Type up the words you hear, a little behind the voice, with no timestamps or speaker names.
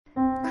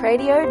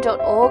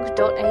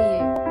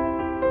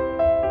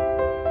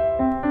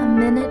www.catholiccradio.org.au. A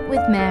Minute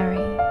with Mary,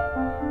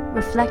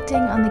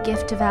 reflecting on the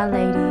gift of Our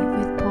Lady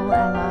with Paul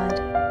Allard.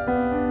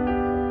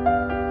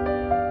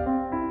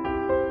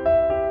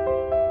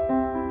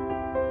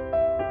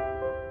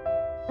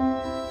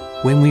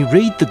 When we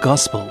read the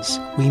Gospels,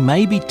 we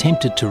may be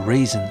tempted to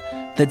reason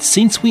that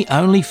since we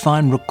only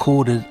find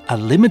recorded a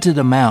limited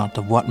amount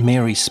of what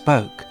Mary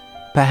spoke,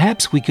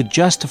 perhaps we could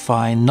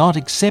justify not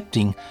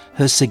accepting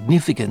her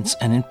significance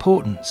and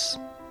importance.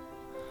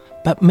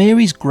 But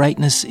Mary's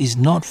greatness is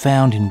not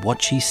found in what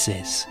she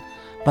says,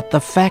 but the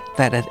fact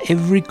that at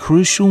every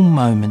crucial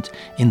moment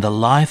in the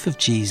life of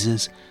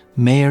Jesus,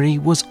 Mary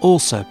was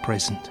also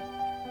present.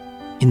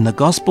 In the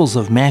Gospels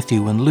of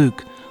Matthew and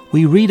Luke,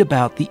 we read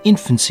about the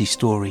infancy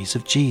stories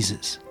of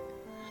Jesus.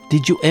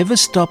 Did you ever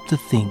stop to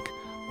think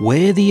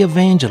where the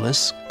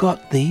evangelists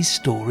got these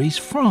stories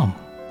from?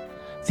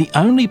 The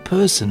only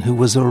person who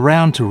was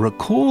around to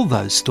recall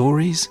those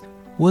stories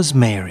was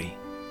Mary.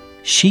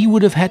 She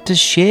would have had to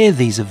share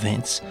these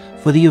events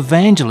for the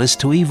evangelists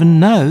to even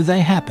know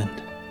they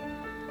happened.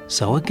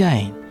 So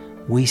again,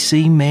 we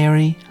see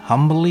Mary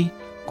humbly,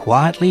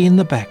 quietly in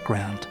the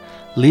background,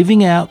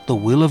 living out the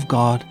will of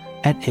God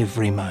at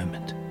every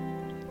moment.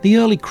 The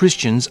early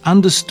Christians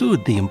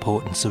understood the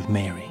importance of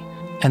Mary,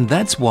 and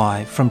that's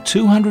why from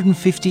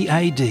 250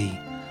 AD,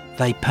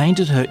 they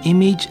painted her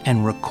image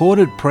and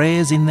recorded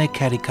prayers in their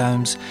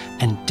catacombs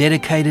and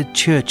dedicated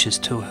churches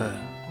to her.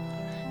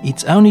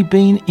 It's only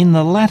been in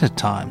the latter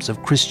times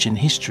of Christian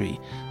history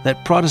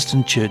that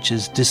Protestant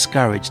churches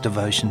discouraged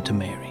devotion to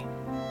Mary.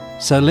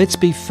 So let's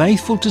be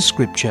faithful to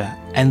Scripture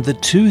and the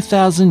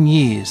 2,000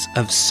 years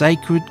of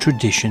sacred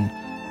tradition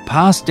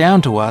passed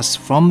down to us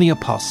from the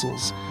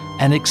apostles,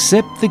 and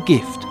accept the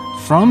gift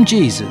from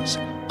Jesus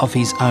of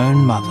his own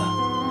mother,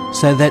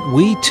 so that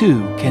we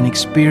too can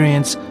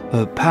experience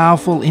her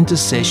powerful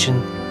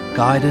intercession,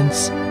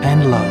 guidance,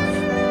 and love.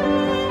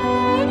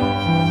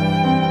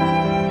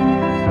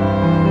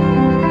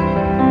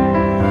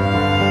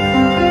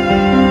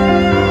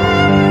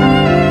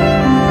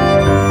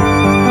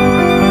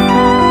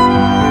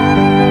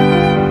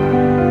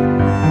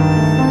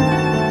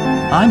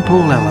 I'm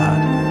Paul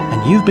Allard,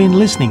 and you've been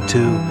listening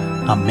to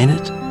A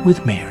Minute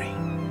with Mary.